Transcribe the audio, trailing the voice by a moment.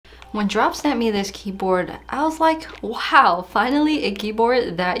When Drop sent me this keyboard, I was like, wow, finally a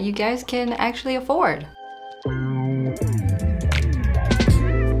keyboard that you guys can actually afford.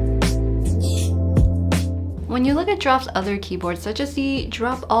 When you look at Drop's other keyboards, such as the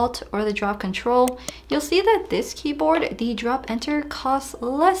Drop Alt or the Drop Control, you'll see that this keyboard, the Drop Enter, costs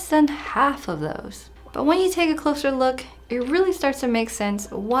less than half of those. But when you take a closer look, it really starts to make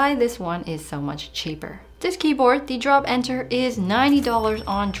sense why this one is so much cheaper. This keyboard, the Drop Enter, is $90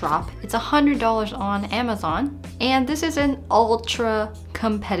 on Drop. It's $100 on Amazon. And this is an ultra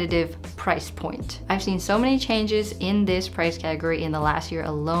competitive price point. I've seen so many changes in this price category in the last year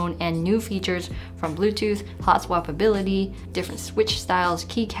alone, and new features from Bluetooth, hot swappability, different switch styles,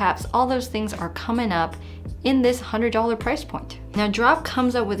 keycaps, all those things are coming up in this $100 price point. Now, Drop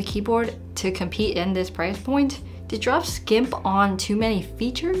comes up with a keyboard to compete in this price point. Did Drop skimp on too many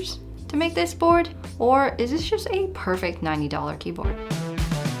features to make this board? Or is this just a perfect $90 keyboard?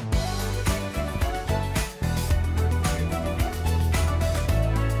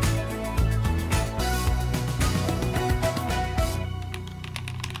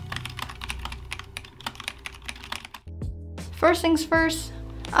 First things first,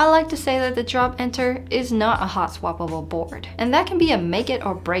 I like to say that the Drop Enter is not a hot swappable board. And that can be a make it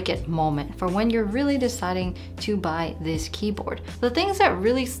or break it moment for when you're really deciding to buy this keyboard. The things that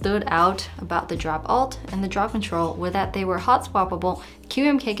really stood out about the Drop Alt and the Drop Control were that they were hot swappable,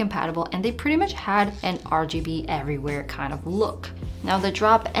 QMK compatible, and they pretty much had an RGB everywhere kind of look. Now the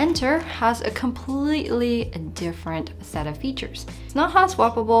Drop Enter has a completely different set of features. It's not hot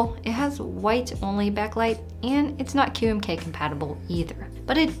swappable, it has white only backlight, and it's not QMK compatible either.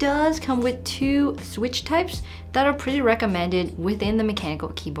 But it does come with two switch types that are pretty recommended within the mechanical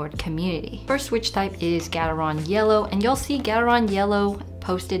keyboard community. First switch type is Gateron Yellow, and you'll see Gateron Yellow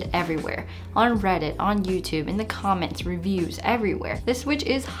posted everywhere, on Reddit, on YouTube, in the comments, reviews, everywhere. This switch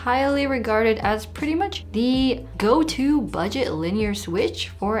is highly regarded as pretty much the go-to budget linear switch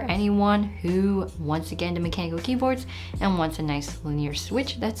for anyone who wants to get into mechanical keyboards and wants a nice linear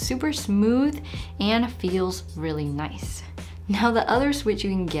switch that's super smooth and feels really nice. Now the other switch you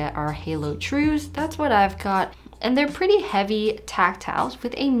can get are Halo Trues. That's what I've got. And they're pretty heavy tactiles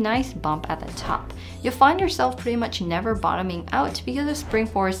with a nice bump at the top. You'll find yourself pretty much never bottoming out because the spring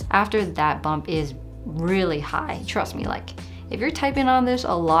force after that bump is really high. Trust me, like if you're typing on this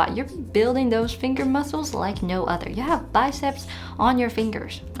a lot, you're building those finger muscles like no other. You have biceps on your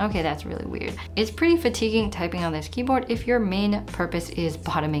fingers. Okay, that's really weird. It's pretty fatiguing typing on this keyboard if your main purpose is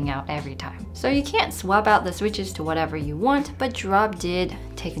bottoming out every time. So you can't swap out the switches to whatever you want, but Drop did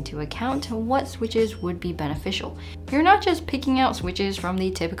take into account what switches would be beneficial. You're not just picking out switches from the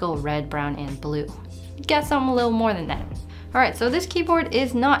typical red, brown, and blue. You got something a little more than that. Alright, so this keyboard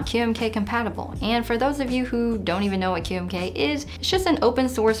is not QMK compatible, and for those of you who don't even know what QMK is, it's just an open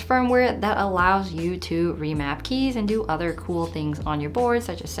source firmware that allows you to remap keys and do other cool things on your board,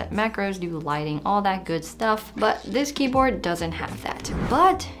 such as set macros, do lighting, all that good stuff. But this keyboard doesn't have that.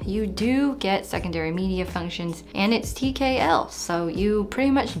 But you do get secondary media functions, and it's TKL, so you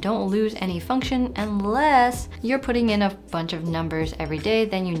pretty much don't lose any function unless you're putting in a bunch of numbers every day.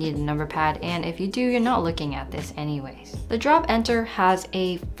 Then you need a number pad, and if you do, you're not looking at this anyways. The Drop Enter has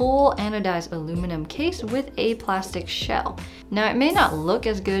a full anodized aluminum case with a plastic shell. Now it may not look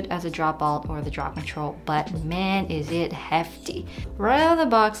as good as a Drop Alt or the Drop Control, but man is it hefty. Right out of the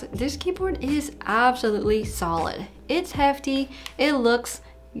box, this keyboard is absolutely solid. It's hefty, it looks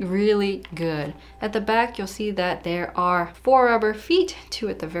really good. At the back you'll see that there are 4 rubber feet, 2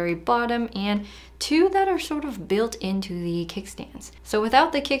 at the very bottom and 2 that are sort of built into the kickstands. So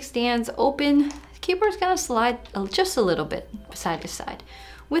without the kickstands open, the keyboard's gonna slide just a little bit side to side.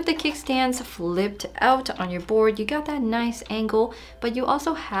 With the kickstands flipped out on your board, you got that nice angle, but you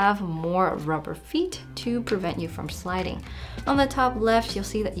also have more rubber feet to prevent you from sliding. On the top left, you'll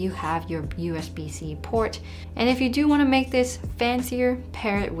see that you have your USB-C port. And if you do want to make this fancier,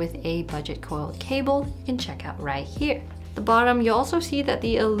 pair it with a budget coiled cable, you can check out right here. At the bottom, you'll also see that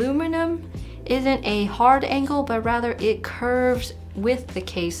the aluminum isn't a hard angle, but rather it curves with the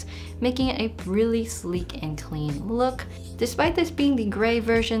case, making it a really sleek and clean look. Despite this being the gray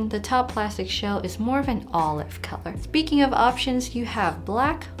version, the top plastic shell is more of an olive color. Speaking of options, you have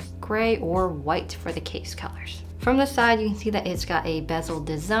black, gray, or white for the case colors. From the side, you can see that it's got a bezel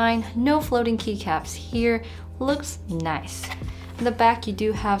design, no floating keycaps here, looks nice. In the back, you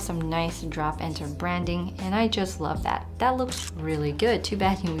do have some nice Drop Enter branding, and I just love that. That looks really good. Too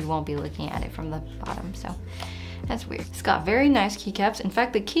bad we won't be looking at it from the bottom, so that's weird. It's got very nice keycaps. In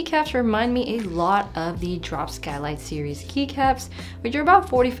fact, the keycaps remind me a lot of the Drop Skylight series keycaps, which are about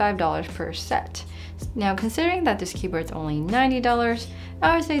 $45 per set. Now, considering that this keyboard's only $90,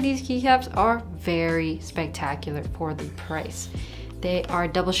 I would say these keycaps are very spectacular for the price. They are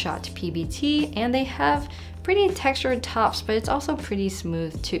double shot PBT and they have pretty textured tops, but it's also pretty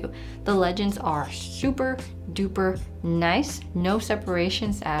smooth too. The legends are super duper nice, no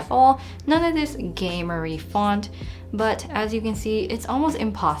separations at all, none of this gamery font, but as you can see, it's almost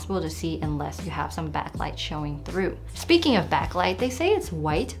impossible to see unless you have some backlight showing through. Speaking of backlight, they say it's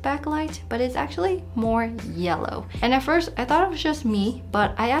white backlight, but it's actually more yellow. And at first I thought it was just me,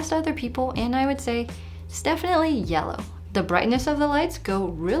 but I asked other people and I would say it's definitely yellow. The brightness of the lights go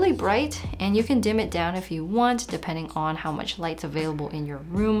really bright and you can dim it down if you want depending on how much light's available in your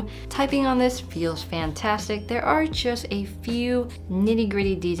room. Typing on this feels fantastic. There are just a few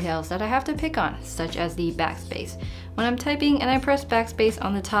nitty-gritty details that I have to pick on, such as the backspace. When I'm typing and I press backspace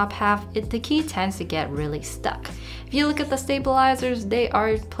on the top half, the key tends to get really stuck. If you look at the stabilizers, they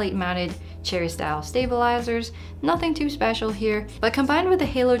are plate-mounted cherry style stabilizers, nothing too special here, but combined with the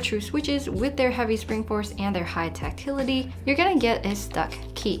Halo True switches with their heavy spring force and their high tactility, you're gonna get a stuck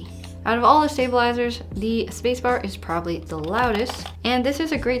key. Out of all the stabilizers, the spacebar is probably the loudest, and this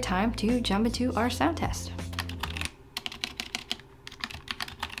is a great time to jump into our sound test.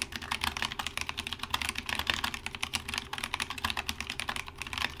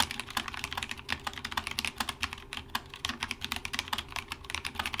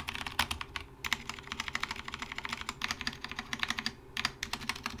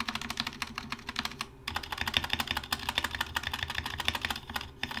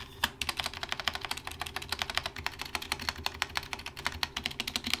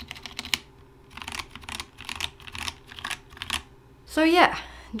 So yeah,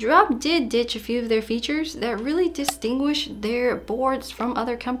 Drop did ditch a few of their features that really distinguish their boards from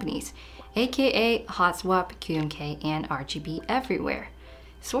other companies, aka Hot Swap, QMK, and RGB everywhere.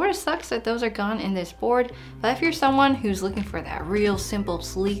 Sorta sucks that those are gone in this board, but if you're someone who's looking for that real simple,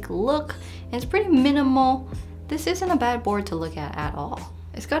 sleek look, and it's pretty minimal, this isn't a bad board to look at all.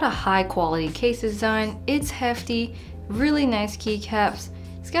 It's got a high quality case design, it's hefty, really nice keycaps.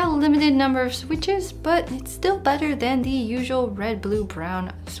 It's got a limited number of switches, but it's still better than the usual red, blue,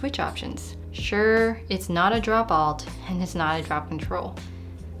 brown switch options. Sure, it's not a drop alt and it's not a drop control,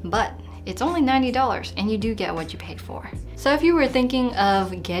 but it's only $90 and you do get what you paid for. So if you were thinking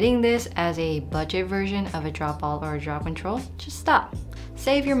of getting this as a budget version of a drop alt or a drop control, just stop.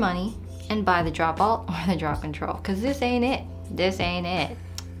 Save your money and buy the drop alt or the drop control, because this ain't it. This ain't it.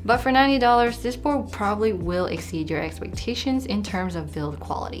 But for $90, this board probably will exceed your expectations in terms of build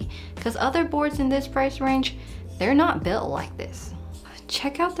quality, because other boards in this price range, they're not built like this.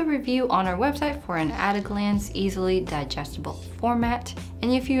 Check out the review on our website for an at-a-glance, easily digestible format.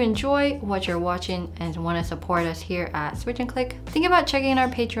 And if you enjoy what you're watching and want to support us here at Switch and Click, think about checking our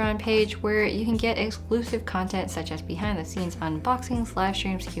Patreon page where you can get exclusive content such as behind the scenes unboxings, live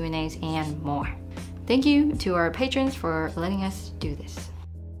streams, Q&As, and more. Thank you to our patrons for letting us do this.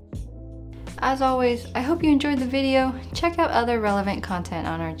 As always, I hope you enjoyed the video. Check out other relevant content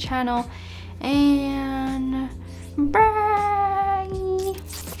on our channel, and bye!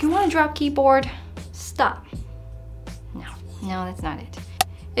 If you want a drop keyboard, stop. No, that's not it.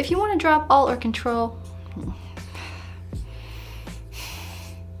 If you want to drop alt or control,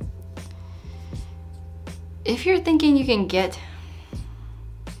 if you're thinking you can get,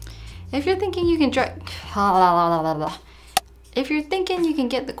 if you're thinking you can get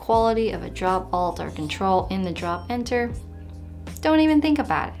the quality of a drop alt or control in the drop enter, don't even think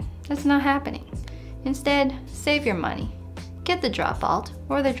about it. That's not happening. Instead, save your money. Get the drop alt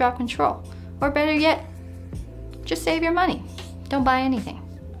or the drop control. Or better yet, just save your money. Don't buy anything.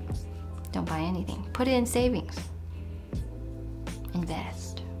 Don't buy anything. Put it in savings.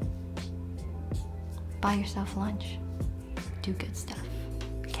 Invest. Buy yourself lunch. Do good stuff.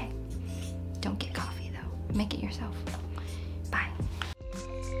 Okay? Don't get coffee though. Make it yourself.